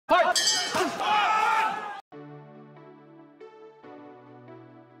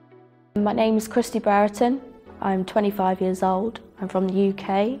My name is Christi Brereton. I'm 25 years old. I'm from the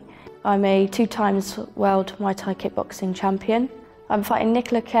UK. I'm a 2-time world Muay Thai kickboxing champion. I'm fighting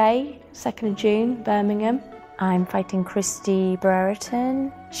Nicola Kaye, 2nd of June, Birmingham. I'm fighting Christi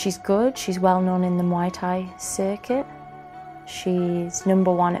Brereton. She's good. She's well known in the Muay Thai circuit. She's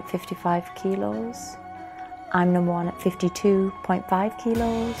 #1 at 55 kilos. I'm #1 at 52.5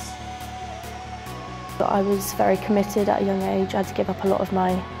 kilos. I was very committed at a young age. I had to give up a lot of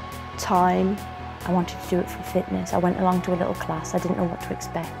my time. I wanted to do it for fitness. I went along to a little class. I didn't know what to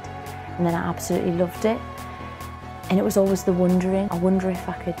expect. And then I absolutely loved it. And it was always the wondering. I wonder if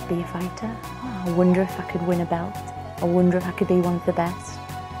I could be a fighter. I wonder if I could win a belt. I wonder if I could be one of the best.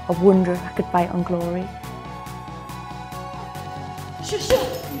 I wonder if I could fight on glory.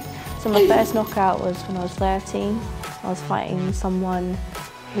 So my first knockout was when I was 13. I was fighting someone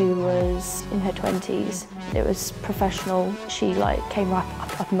who was in her 20s. It was professional. She came right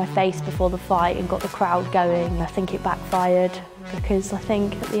up in my face before the fight and got the crowd going. I think it backfired because I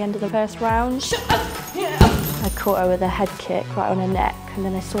think at the end of the first round, I caught her with a head kick right on her neck, and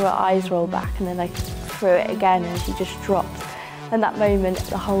then I saw her eyes roll back, and then I threw it again and she just dropped. And that moment,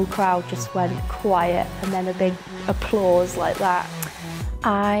 the whole crowd just went quiet, and then a big applause like that.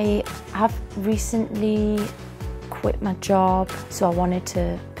 I have recently quit my job, so I wanted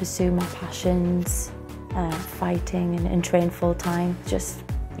to pursue my passions, fighting and train full time. Just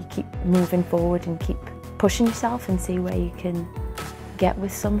you keep moving forward and keep pushing yourself and see where you can get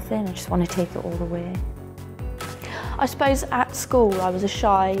with something. I just want to take it all the way. I suppose at school I was a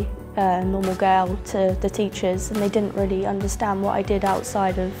shy, normal girl to the teachers, and they didn't really understand what I did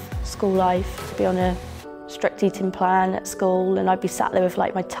outside of school life. I'd be on a strict eating plan at school, and I'd be sat there with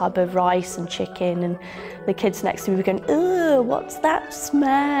my tub of rice and chicken, and the kids next to me were going, "Ugh, what's that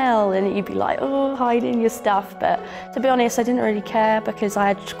smell?" And you'd be like, "Oh, hiding your stuff." But to be honest, I didn't really care because I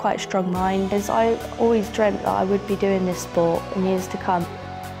had quite a strong mind. Because I always dreamt that I would be doing this sport in years to come.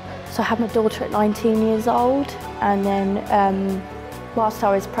 So I had my daughter at 19 years old, and then whilst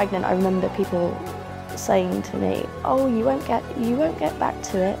I was pregnant, I remember people saying to me, "Oh, you won't get back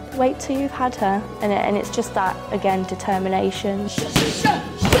to it. Wait till you've had her." And it's just that, again, determination.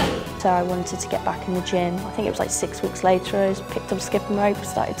 So I wanted to get back in the gym. I think it was 6 weeks later, I picked up a skipping rope,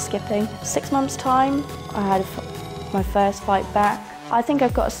 started skipping. 6 months' time, I had my first fight back. I think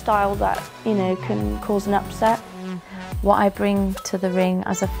I've got a style that, can cause an upset. What I bring to the ring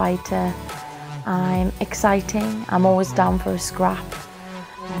as a fighter, I'm exciting. I'm always down for a scrap.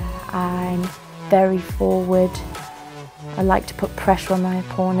 I'm very forward. I like to put pressure on my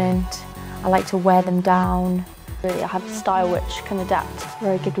opponent. I like to wear them down. Really, I have a style which can adapt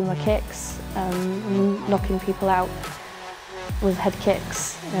very good with my kicks, knocking people out with head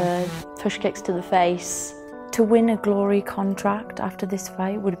kicks, push kicks to the face. To win a glory contract after this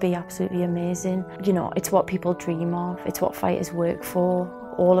fight would be absolutely amazing. It's what people dream of. It's what fighters work for.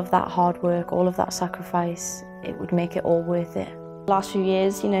 All of that hard work, all of that sacrifice, it would make it all worth it. The last few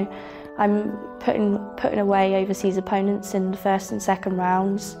years, I'm putting away overseas opponents in the first and second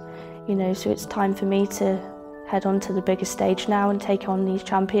rounds, so it's time for me to head on to the biggest stage now and take on these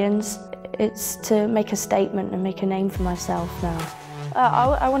champions. It's to make a statement and make a name for myself now.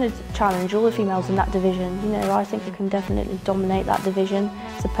 I want to challenge all the females in that division. I think I can definitely dominate that division.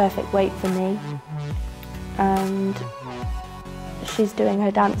 It's a perfect weight for me. And she's doing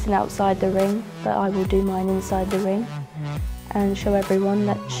her dancing outside the ring, but I will do mine inside the ring and show everyone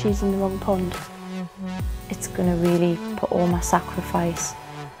that she's in the wrong pond. It's going to really put all my sacrifice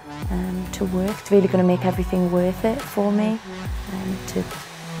to work. It's really going to make everything worth it for me to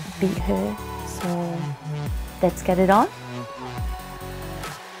beat her. So let's get it on.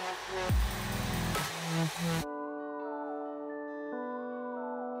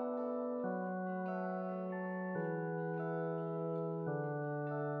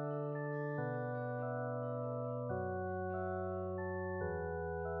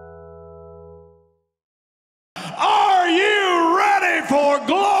 Are you ready for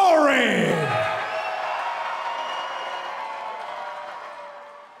glory?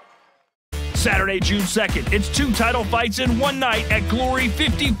 Saturday, June 2nd, it's 2 title fights in one night at Glory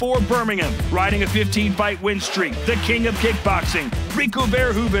 54 Birmingham. Riding a 15-fight win streak, the king of kickboxing, Rico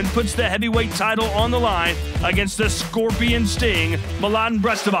Verhoeven, puts the heavyweight title on the line against the Scorpion Sting, Milan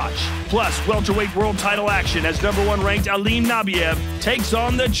Brestovac. Plus, welterweight world title action as #1 ranked Alim Nabiev takes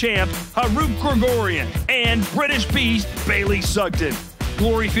on the champ, Haruk Grigorian, and British beast, Bailey Sugden.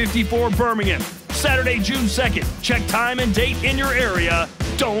 Glory 54 Birmingham, Saturday, June 2nd. Check time and date in your area.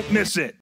 Don't miss it.